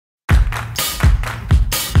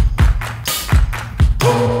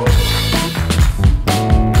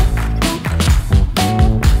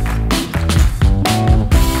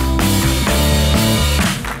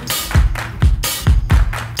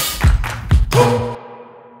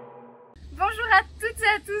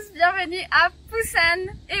bienvenue à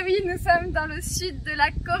Busan. Et oui, nous sommes dans le sud de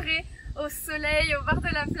la Corée, au soleil, au bord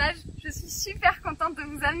de la plage. Je suis super contente de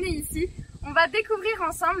vous amener ici. On va découvrir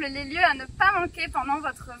ensemble les lieux à ne pas manquer pendant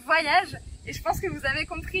votre voyage. Et je pense que vous avez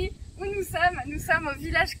compris où nous sommes. Nous sommes au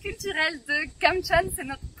village culturel de Gamcheon. C'est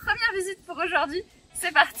notre première visite pour aujourd'hui.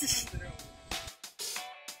 C'est parti!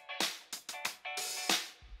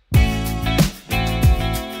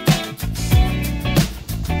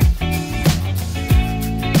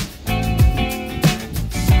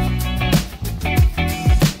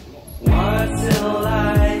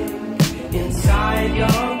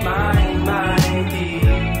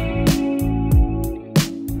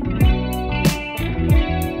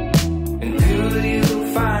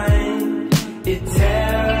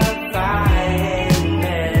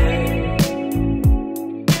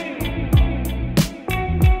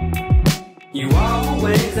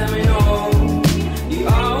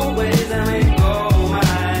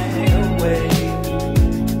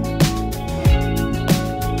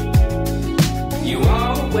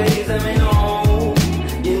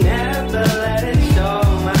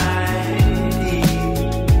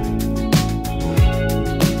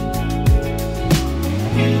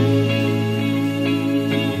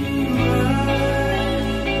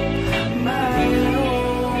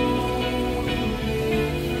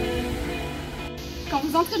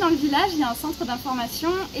 Dans le village, il y a un centre d'information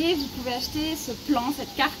et vous pouvez acheter ce plan,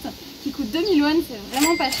 cette carte qui coûte 2000 won, c'est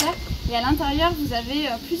vraiment pas cher. Et à l'intérieur, vous avez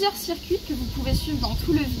plusieurs circuits que vous pouvez suivre dans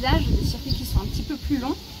tout le village, des circuits qui sont un petit peu plus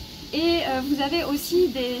longs. Et vous avez aussi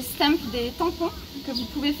des stamps, des tampons que vous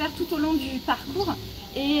pouvez faire tout au long du parcours.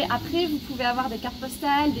 Et après, vous pouvez avoir des cartes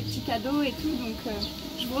postales, des petits cadeaux et tout, donc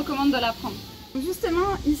je vous recommande de la prendre.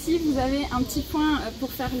 Justement, ici vous avez un petit point pour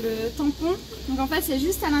faire le tampon. Donc en fait c'est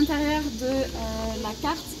juste à l'intérieur de la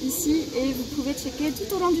carte ici et vous pouvez checker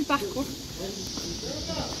tout au long du parcours.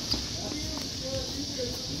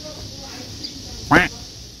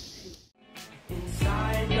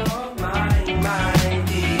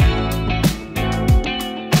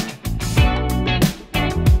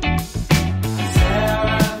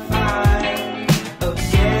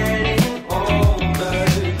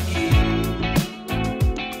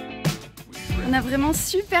 On a vraiment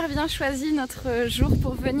super bien choisi notre jour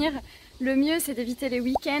pour venir. Le mieux c'est d'éviter les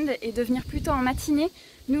week-ends et de venir plutôt en matinée.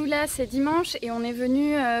 Nous là c'est dimanche et on est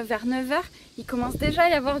venu vers 9 h. Il commence déjà à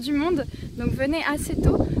y avoir du monde, donc venez assez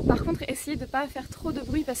tôt. Par contre essayez de ne pas faire trop de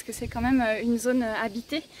bruit parce que c'est quand même une zone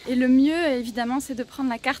habitée. Et le mieux évidemment c'est de prendre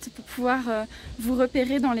la carte pour pouvoir vous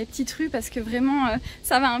repérer dans les petites rues parce que vraiment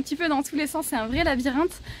ça va un petit peu dans tous les sens, c'est un vrai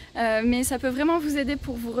labyrinthe. Mais ça peut vraiment vous aider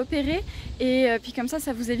pour vous repérer et puis comme ça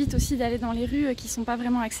vous évite aussi d'aller dans les rues qui ne sont pas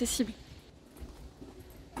vraiment accessibles.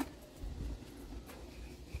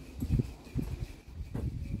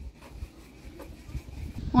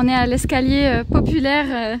 On est à l'escalier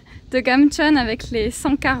populaire de Gamcheon avec les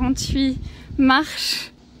 148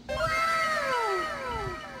 marches.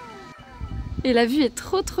 Et la vue est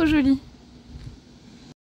trop jolie.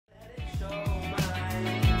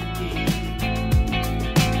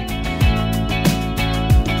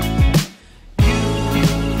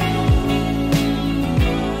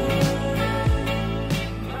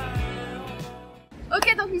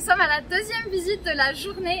 Ok, donc nous sommes à la deuxième visite de la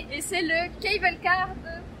journée et c'est le cable car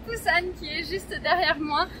de Busan qui est juste derrière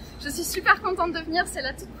moi. Je suis super contente de venir, c'est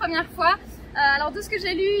la toute première fois. Alors de ce que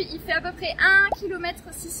j'ai lu, il fait à peu près 1 km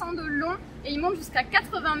 600 de long et il monte jusqu'à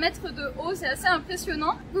 80 mètres de haut, c'est assez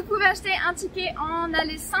impressionnant. Vous pouvez acheter un ticket en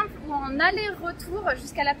aller simple ou en aller-retour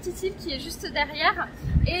jusqu'à la petite île qui est juste derrière.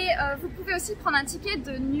 Et vous pouvez aussi prendre un ticket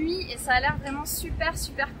de nuit et ça a l'air vraiment super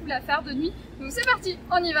cool à faire de nuit. Donc c'est parti,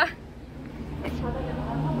 on y va!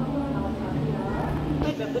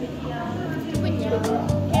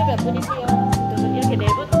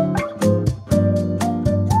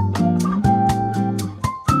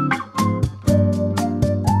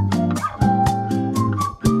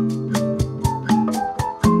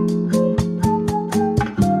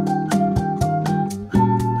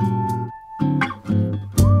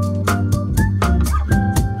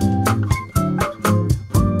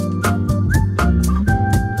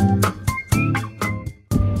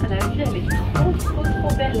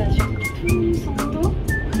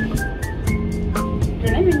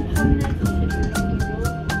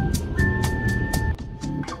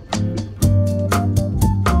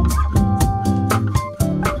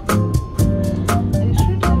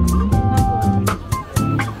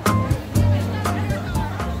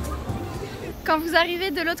 Quand vous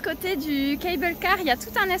arrivez de l'autre côté du cable car, il y a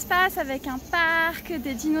tout un espace avec un parc,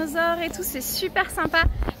 des dinosaures et tout, c'est super sympa.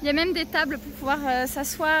 Il y a même des tables pour pouvoir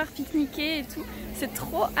s'asseoir, pique-niquer et tout, c'est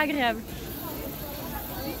trop agréable.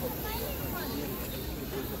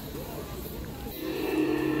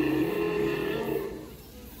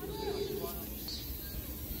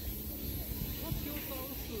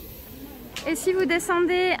 si vous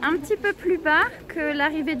descendez un petit peu plus bas que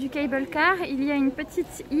l'arrivée du cable car, il y a une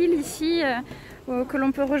petite île ici que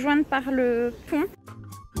l'on peut rejoindre par le pont.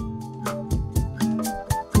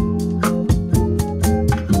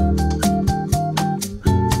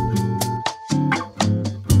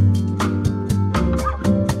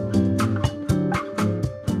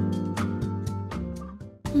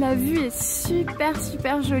 La vue est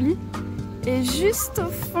super jolie et juste au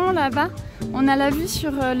fond là-bas on a la vue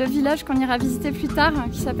sur le village qu'on ira visiter plus tard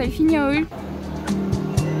qui s'appelle Vidéo.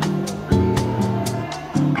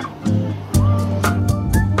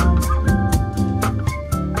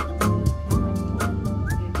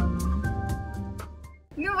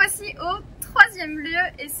 Nous voici au troisième lieu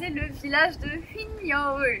et c'est le village de Vidéo.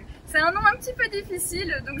 C'est un nom un petit peu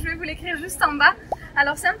difficile donc je vais vous l'écrire juste en bas.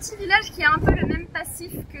 Alors c'est un petit village qui a un peu le même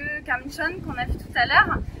passif que Kamchon qu'on a vu tout à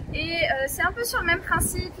l'heure et c'est un peu sur le même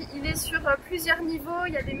principe, il est sur plusieurs niveaux,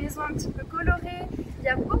 il y a des maisons un petit peu colorées, il y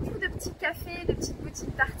a beaucoup de petits cafés, de petites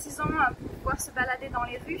boutiques d'artisans pour pouvoir se balader dans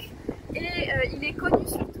les rues et il est connu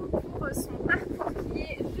surtout pour son parcours qui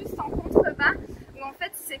est juste en contrebas où en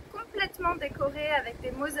fait c'est complètement décoré avec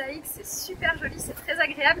des mosaïques, c'est super joli, c'est très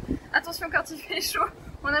agréable. Attention quand il fait chaud,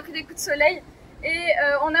 on a pris des coups de soleil. Et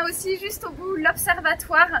on a aussi juste au bout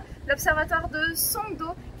l'observatoire de Songdo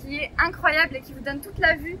qui est incroyable et qui vous donne toute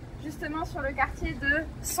la vue justement sur le quartier de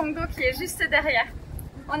Songdo qui est juste derrière.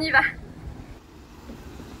 On y va.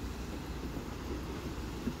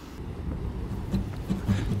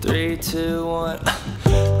 Three, two, one.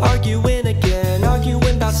 Arguing again,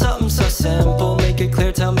 arguing about something so simple. Make it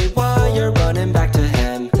clear, tell me why you're running back to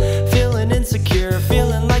him. Feeling insecure,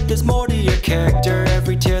 feeling like there's more to your character.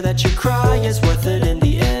 Every tear that you cry is worth it in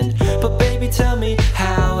the end. But baby, tell me,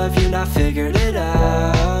 how have you not figured it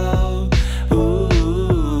out?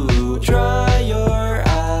 Ooh, dry your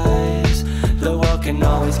eyes. The world can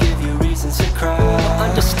always give you reasons to cry. But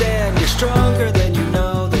understand, you're stronger than you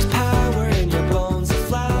know. There's power in your bones, the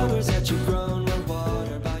flowers that you've grown were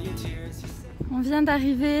watered by your tears. On vient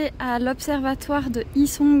d'arriver à l'observatoire de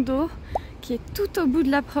Songdo qui est tout au bout de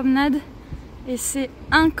la promenade et c'est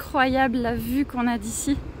incroyable la vue qu'on a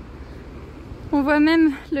d'ici. On voit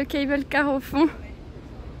même le cable car au fond.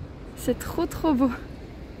 C'est trop beau.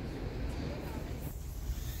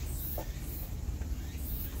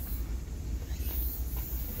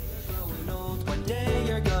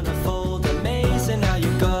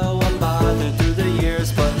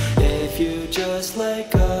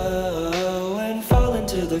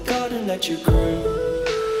 You grew,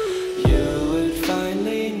 you would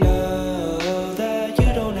finally know that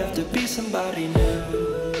you don't have to be somebody new.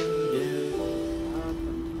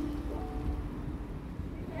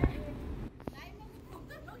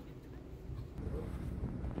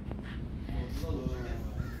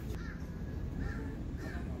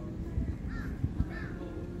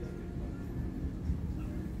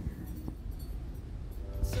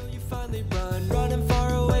 So you finally running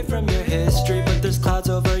far away from your history, but there's clouds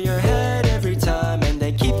over your head every time, and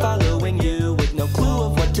they keep following you with no clue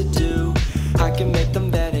of what to do. I can make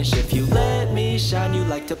them vanish if you let me shine. You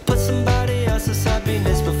like to put somebody else's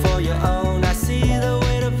happiness before your own. I see the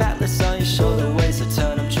weight of Atlas on your shoulder, ways a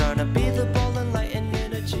ton. I'm trying to be the ball and light and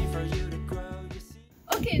energy for you to grow.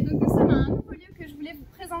 Ok, donc nous sommes à un nouveau lieu que je voulais vous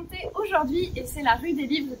présenter aujourd'hui et c'est la rue des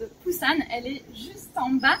livres de Busan. Elle est juste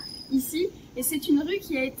en bas ici et c'est une rue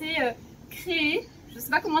qui a été créée, je ne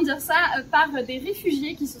sais pas comment dire ça, par des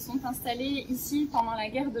réfugiés qui se sont installés ici pendant la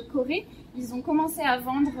guerre de Corée. Ils ont commencé à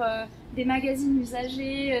vendre des magazines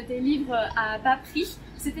usagés, des livres à bas prix.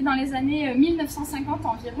 C'était dans les années 1950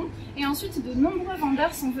 environ. Et ensuite, de nombreux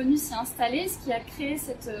vendeurs sont venus s'y installer, ce qui a créé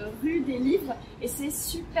cette rue des livres. Et c'est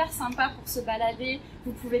super sympa pour se balader.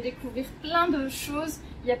 Vous pouvez découvrir plein de choses.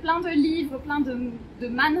 Il y a plein de livres, plein de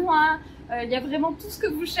manhwas. Il y a vraiment tout ce que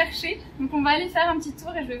vous cherchez. Donc on va aller faire un petit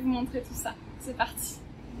tour et je vais vous montrer tout ça. C'est parti.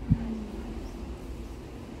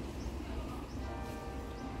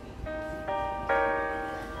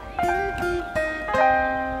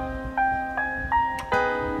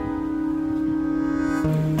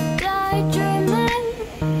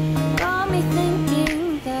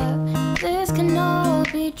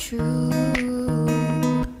 True.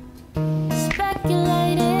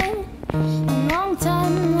 Speculating, a long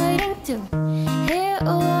time waiting to hear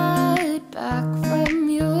a word back from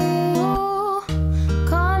you.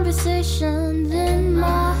 Conversations in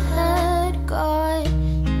my head got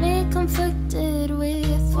me conflicted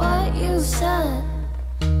with what you said.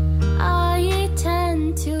 I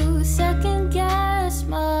tend to second guess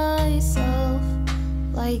myself,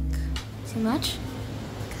 like too much,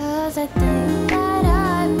 'cause I think that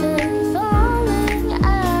I've been falling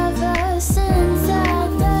ever since that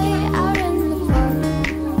day out in the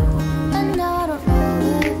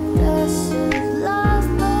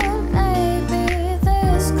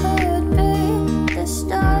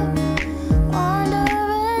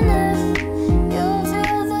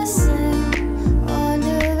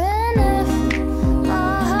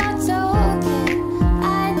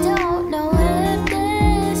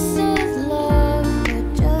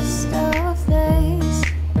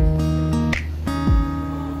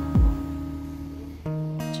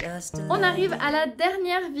à la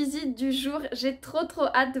dernière visite du jour, j'ai trop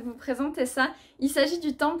hâte de vous présenter ça. Il s'agit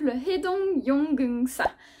du temple Haedong-yonggeungsa.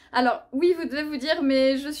 Alors oui, vous devez vous dire,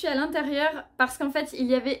 mais je suis à l'intérieur parce qu'en fait il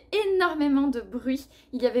y avait énormément de bruit,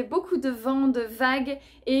 il y avait beaucoup de vent, de vagues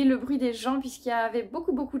et le bruit des gens puisqu'il y avait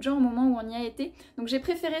beaucoup de gens au moment où on y a été. Donc j'ai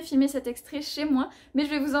préféré filmer cet extrait chez moi, mais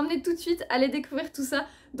je vais vous emmener tout de suite aller découvrir tout ça.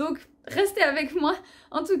 Donc restez avec moi.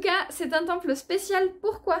 En tout cas, c'est un temple spécial.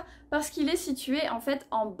 Pourquoi? Parce qu'il est situé en fait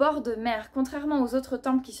en bord de mer. Contrairement aux autres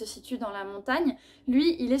temples qui se situent dans la montagne,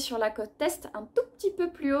 lui il est sur la côte est, un tout petit peu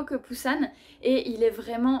plus haut que Busan, et il est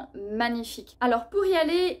vraiment magnifique. Alors pour y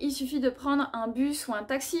aller, il suffit de prendre un bus ou un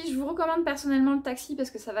taxi. Je vous recommande personnellement le taxi parce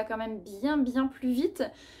que ça va quand même bien plus vite.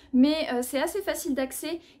 Mais c'est assez facile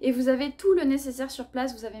d'accès et vous avez tout le nécessaire sur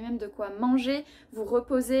place, vous avez même de quoi manger, vous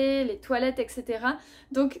reposer, les toilettes, etc.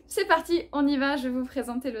 Donc c'est parti, on y va, je vais vous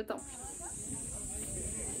présenter le temple.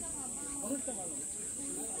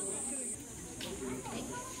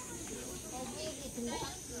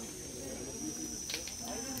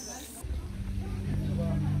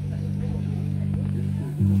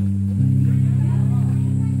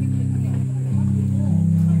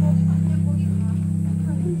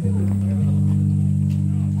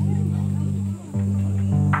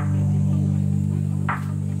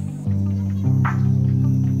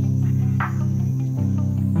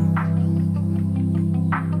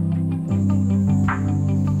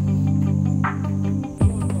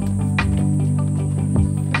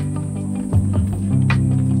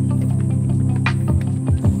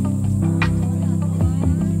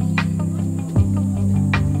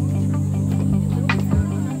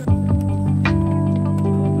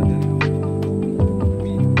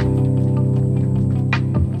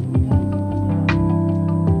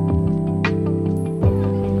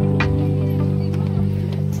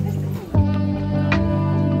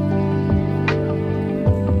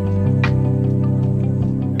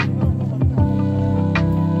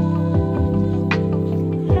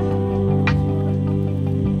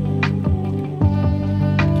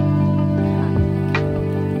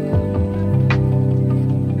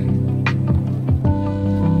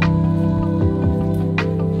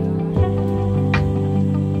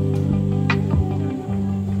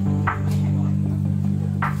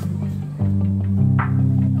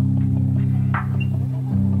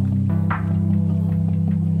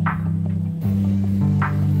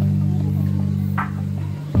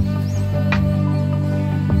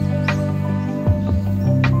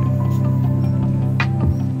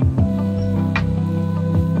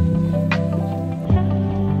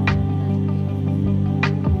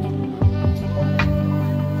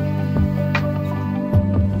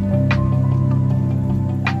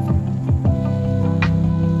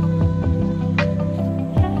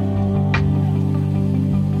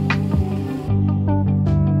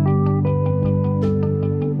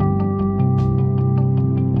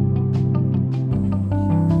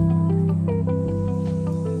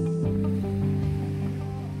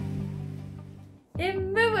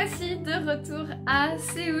 Retour à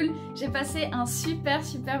Séoul. J'ai passé un super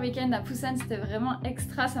week-end à Busan, c'était vraiment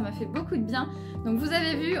extra, ça m'a fait beaucoup de bien. Donc vous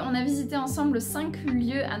avez vu, on a visité ensemble 5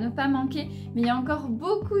 lieux à ne pas manquer, mais il y a encore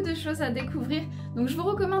beaucoup de choses à découvrir. Donc je vous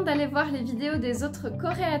recommande d'aller voir les vidéos des autres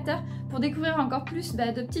Coréateurs pour découvrir encore plus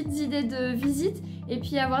de petites idées de visite et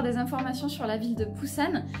puis avoir des informations sur la ville de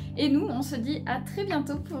Busan. Et nous, on se dit à très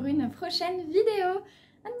bientôt pour une prochaine vidéo.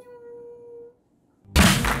 Annyeong.